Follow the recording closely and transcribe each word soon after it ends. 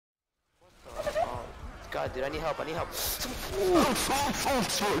God, dude, I need help. I need help.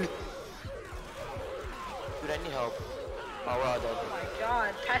 Dude, I need help. Oh, we're all dead. Oh my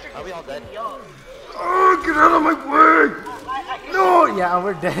God, Patrick. Are we all dead? Oh, get out of my way! No! Yeah,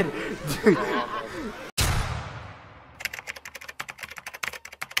 we're dead. Dude.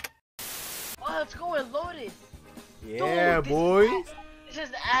 Oh, let's go and load it. Yeah, Dude, boys. This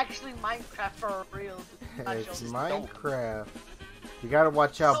is actually Minecraft for real. It's Minecraft. You gotta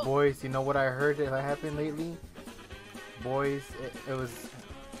watch out, boys. You know what I heard that happened lately? Boys, it was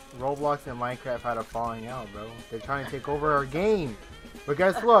Roblox and Minecraft had a falling out, bro. They're trying to take over our game. But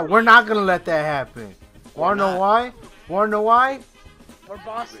guess what? We're not gonna let that happen. Wanna know why? Wanna know why? We're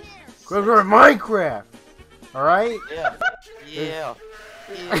bosses. Because we're Minecraft. Alright? Yeah. Yeah.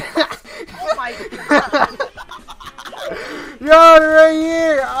 Oh my God. Yo, right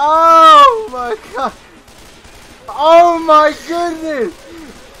here! Oh my god! Oh my goodness!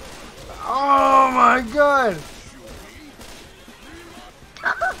 Oh my god!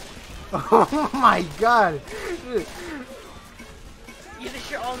 Oh my god! You just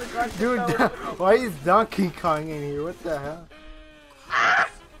share all the guns. Dude, why is Donkey Kong in here? What the hell?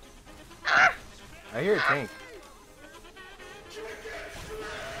 I hear a tank.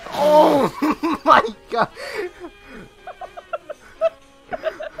 Oh my god!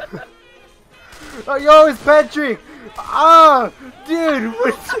 Oh, yo, it's Patrick! Ah! Dude,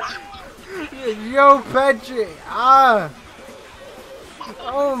 what's... Yo, Patrick! Ah!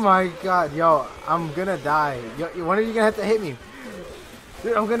 Oh my god, yo, I'm gonna die. Yo, when are you gonna have to hit me?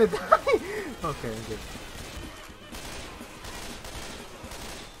 Dude, I'm gonna die. Okay, I'm good.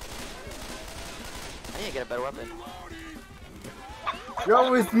 I need to get a better weapon.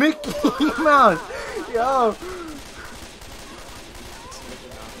 Yo, it's Mickey Mouse! Yo!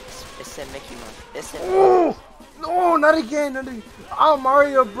 It's a Mickey Mouse. It's a Oh! No, not again! Not again. Oh,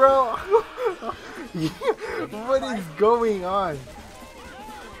 Mario, bro! What is going on?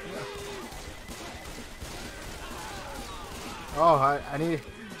 Oh, I need...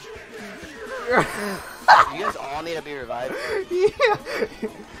 You guys all need to be revived. Yeah!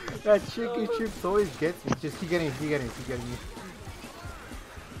 That chicken chips always gets me. Just keep getting me, keep getting me.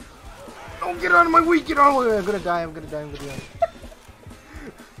 Don't get out of my way, get out of my way! I'm gonna die, I'm gonna die.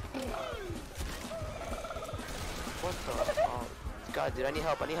 What the? Oh, God, dude, I need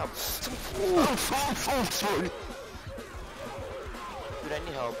help. Dude, I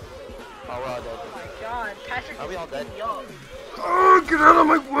need help. Oh, we're all dead. Oh my God, Patrick. Are we all dead? Oh, get out of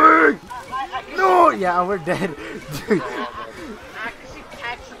my way! No! Yeah, we're dead. Dude. I can see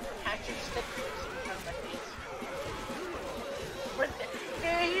Patrick's stick figures in front of my face.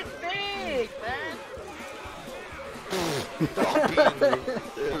 Hey, he's big, man. They're all beating you.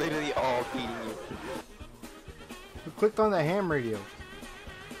 They're literally all beating you. Who clicked on the ham radio?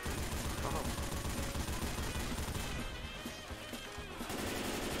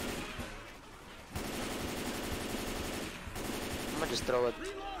 I'm gonna just throw it.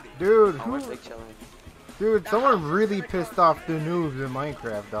 Dude, Oh, who? we're big chilling. Dude, someone really pissed off the noobs in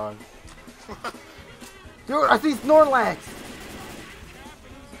Minecraft, dog. Dude, I see Snorlax!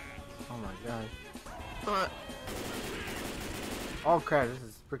 Oh my god. Oh crap, this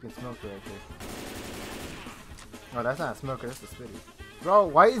is freaking Smoker right there. No, that's not a Smoker, that's a Spitty. Bro,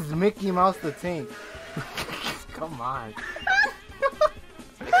 why is Mickey Mouse the tank? Come on.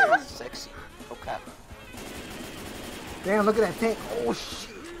 Mickey Mouse is sexy. Okay. Damn, look at that tank. Oh shit.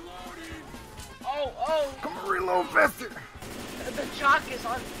 Oh. Come on, reload faster. The jock is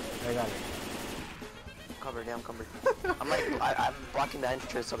on. I got it. Covered, yeah, I'm covered. I'm like, I'm blocking the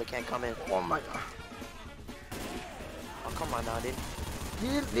entrance so they can't come in. Oh my god. Oh, come on now, dude.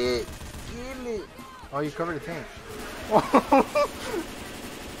 Kill it. Oh, you covered the tank.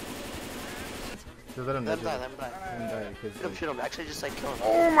 Just let him die. Let him die. Shoot him. Actually, just like kill him.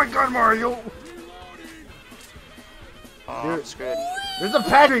 Oh my god, Mario. Oh, Dude. I'm screwed. There's a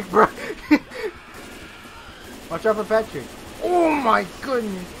Patrick, bro. Watch out for Patrick. Oh my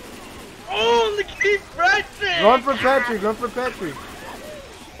goodness. Oh, look at his breakfast. Run for Patrick.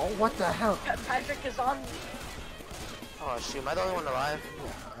 Oh, what the hell? Patrick is on me. Oh, shoot. Am I the only one alive?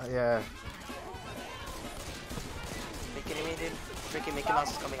 Yeah. Are you kidding me, dude? Freaking Mickey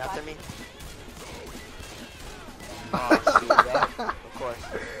Mouse is coming after me. Oh, shoot, yeah. Of course.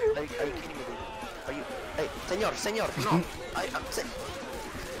 Are you kidding me, dude? Are you... Hey, senor, no. I'm sick.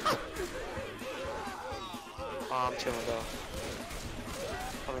 Oh, I'm chilling, bro.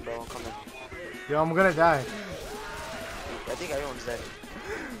 Coming, bro, I'm coming. Yo, I'm gonna die. I think everyone's dead.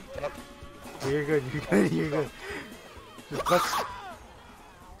 Yep. You're good. Just let's...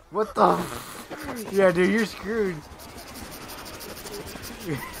 What the? Yeah, dude, you're screwed.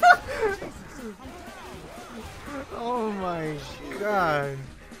 Oh my god.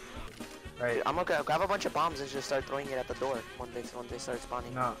 Right. I'm gonna grab a bunch of bombs and just start throwing it at the door when they start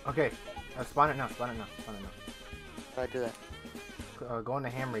spawning. No. Okay. Spawn it now. Spawn it now. Spawn it now. How do I do that? Go on the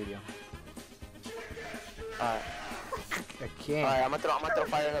ham radio. Alright. I can't. Alright, I'm gonna throw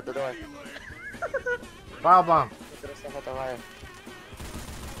fire at the door. Fire bomb. Throw stuff at the fire.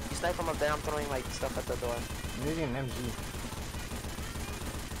 You snipe from up there, I'm throwing like stuff at the door. I'm using an MG.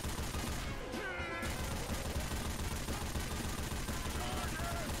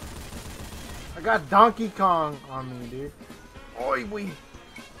 I got Donkey Kong on me, dude. Oi, wee.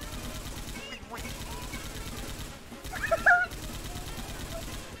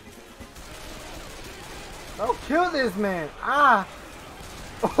 Oh, kill this man! Ah!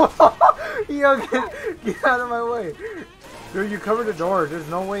 Yo, get out of my way! Dude, you covered the door. There's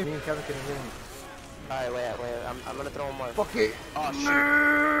no way me and Kevin can get in. Alright, wait. I'm gonna throw one more. Fuck it! Oh,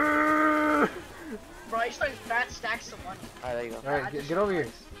 shit. Bro, I just like fat stacks of money. Alright, there you go. Alright, get over here.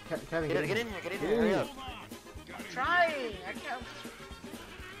 Kevin, Get in here, get in here, hurry up. I'm trying. I can't.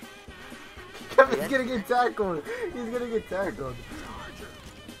 Kevin's gonna get tackled. He's gonna get tackled.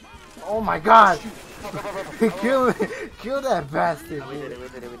 Oh my god! kill that bastard, We did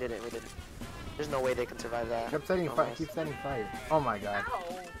dude. it. There's no way they can survive that. Keep setting fire. Keep setting fire. Oh my god.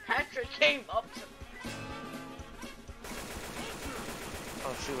 Ow. Patrick came up to me.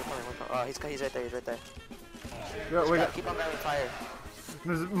 Oh shoot, we're coming. Oh, he's right there. Yo, wait, Keep on grabbing fire.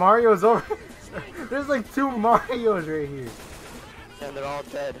 there's Mario's over. There's like 2 Marios right here. And they're all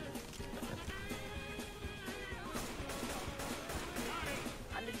dead.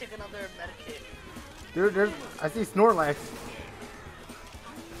 I need to take another medikit. Dude, I see Snorlax.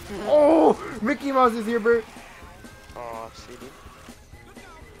 Oh, Mickey Mouse is here, bro. Oh, shit, dude.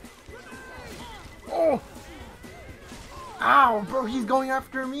 Oh. Ow, bro, he's going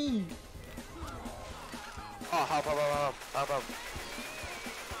after me. Oh, help.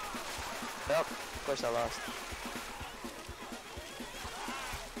 Yep, of course I lost.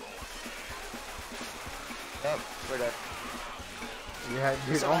 Yep, we're dead. Yeah,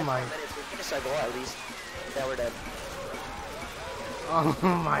 dude, So oh like my. 4 minutes, we finished our goal at least. Yeah, we're dead. Oh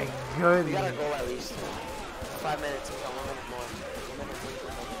my We got a goodness. goal at least. 5 minutes, we got 1 minute more. 1 minute.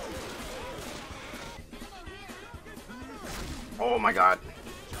 Oh my god.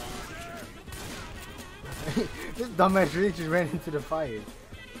 This dumbass really just ran into the fire.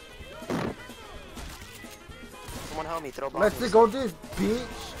 Someone help me throw bombs. Let's and go this, bitch.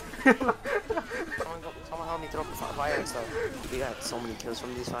 stuff. Someone help me throw fire and stuff. We got so many kills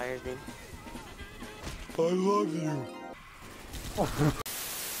from these fires, dude. I love you.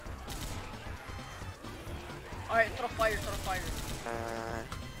 Alright, throw fire.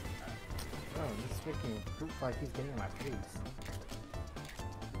 Oh, this freaking poop like he's getting in my face.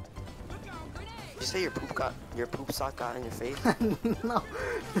 Did you say your poop sock got in your face? No.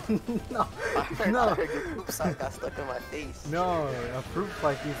 No. I heard No. your poop sock got stuck in my face. No, a fruit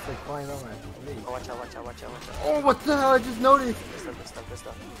like he's like flying on my face. Oh, watch out. Oh, what the hell? I just noticed. Good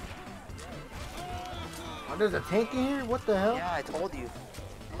stuff. Oh, there's a tank in here? What the hell? Yeah, I told you.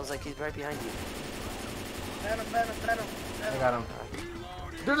 I was like, he's right behind you. Venom. I got him.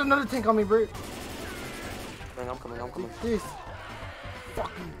 There's another tank on me, bro. I'm coming. This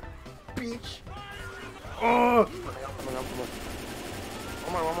fucking bitch. Oh, I'm coming.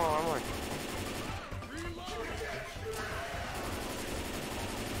 One more.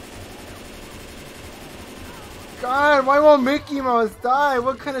 God, why won't Mickey Mouse die?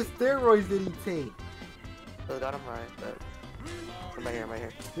 What kind of steroids did he take? So got him right, but I'm right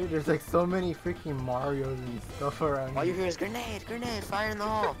here. Dude, there's like so many freaking Marios and stuff around All you here. hear is grenade, fire in the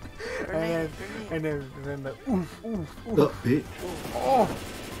hole. Grenade. And then the oof. Up, bitch. Oh,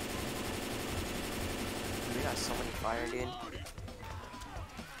 We got so many fire, dude. Are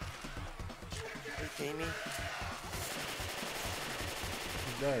you kidding me?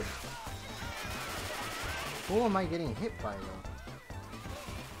 he's dead. Who am I getting hit by though?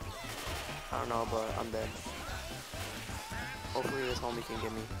 I don't know, but I'm dead. Hopefully this homie can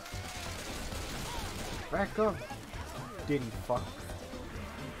get me. Back up, diddy fuck.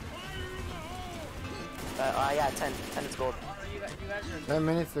 Yeah, 10 is gold. You guys are. 10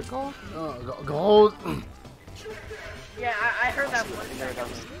 minutes to go. Oh, gold. Yeah, I heard that Shoot, one. there it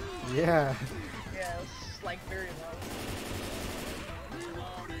comes. Yeah. Yeah, it was like very low.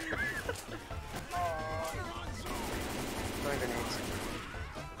 Throwing grenades.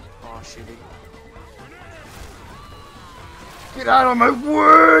 Oh, shoot, dude. Get out of my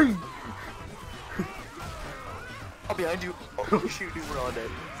way! Oh, behind you. Oh, shoot, dude, we're all dead.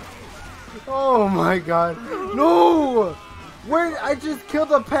 Oh my god. No! Where I just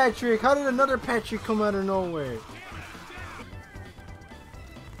killed a Patrick. How did another Patrick come out of nowhere?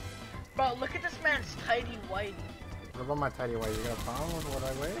 Bro, look at this man's tidy whitey. What about my tidy white? You got a problem with what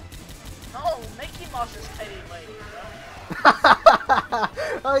I wear? No, Mickey Mouse is tidy whitey, bro.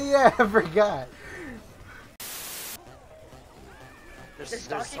 Oh yeah, I forgot. There's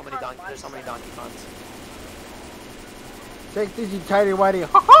so many Donkey Kongs. Take this, you tidy whitey.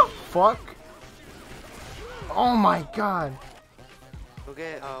 Ha ha! Fuck. Oh my god. Go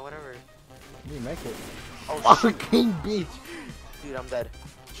get whatever. You make it. Oh shoot. Fucking bitch. Dude, I'm dead.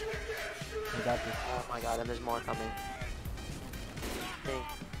 I got this. Oh my god, and there's more coming. Dang.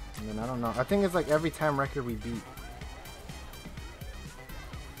 And then I don't know. I think it's like every time record we beat.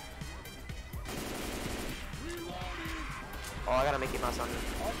 Oh, I gotta make it mouse on you.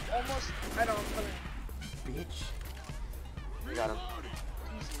 Almost. I don't know. Bitch. You got him.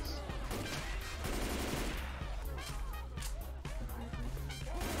 Jesus.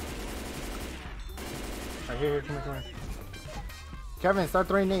 Alright, here, come here. Kevin, start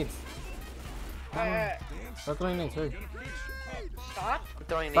throwing nades. Start throwing nades, hurry. Stop? I'm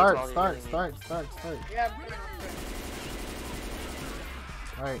throwing nades while Start. you're Yeah, I'm good.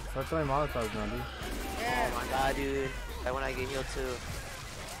 Alright, start throwing Molotovs now, dude. Yeah. Oh my god, dude. Right when I get healed too.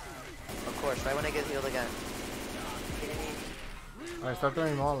 Of course, right when I get healed again. Kidding me? Alright, start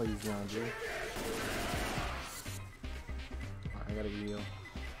throwing mollies now, dude. Alright, I gotta heal.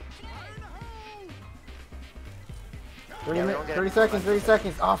 30, Yeah, we don't get 30 it. seconds, 30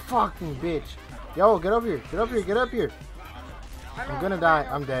 seconds. Oh, fucking bitch. Yo, get up here. Get up here, get up here. I'm gonna die.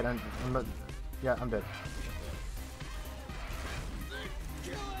 I'm dead. Yeah, I'm dead.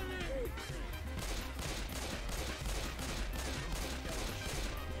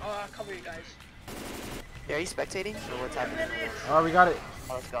 I'll cover you guys. Yeah, are you spectating? Or what's happening? Oh, we got it.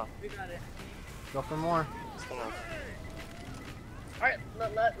 Oh, let's go. We got it. Go for more. Let's go. Alright,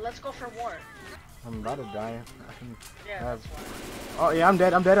 let's go for more. I'm about to die. Yeah, that's why. Oh, yeah, I'm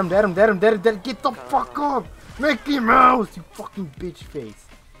dead. I'm dead. Get the fuck up. Mickey Mouse, you fucking bitch face.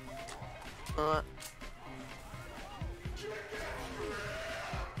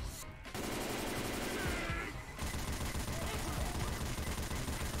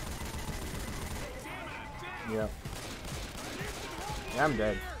 Yeah. Yeah, I'm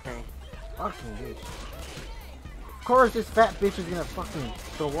dead. Okay. Fucking bitch. Of course, this fat bitch is gonna fucking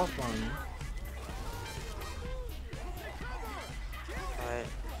throw up on me. Alright.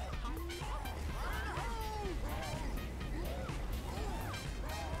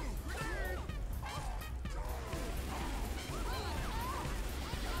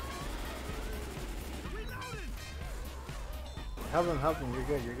 Help him. You're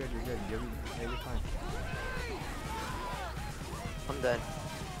good. You're fine. I'm dead.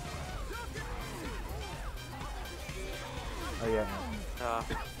 Oh, yeah. Uh,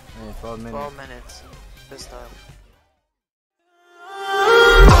 12 minutes. 12 minutes. This time.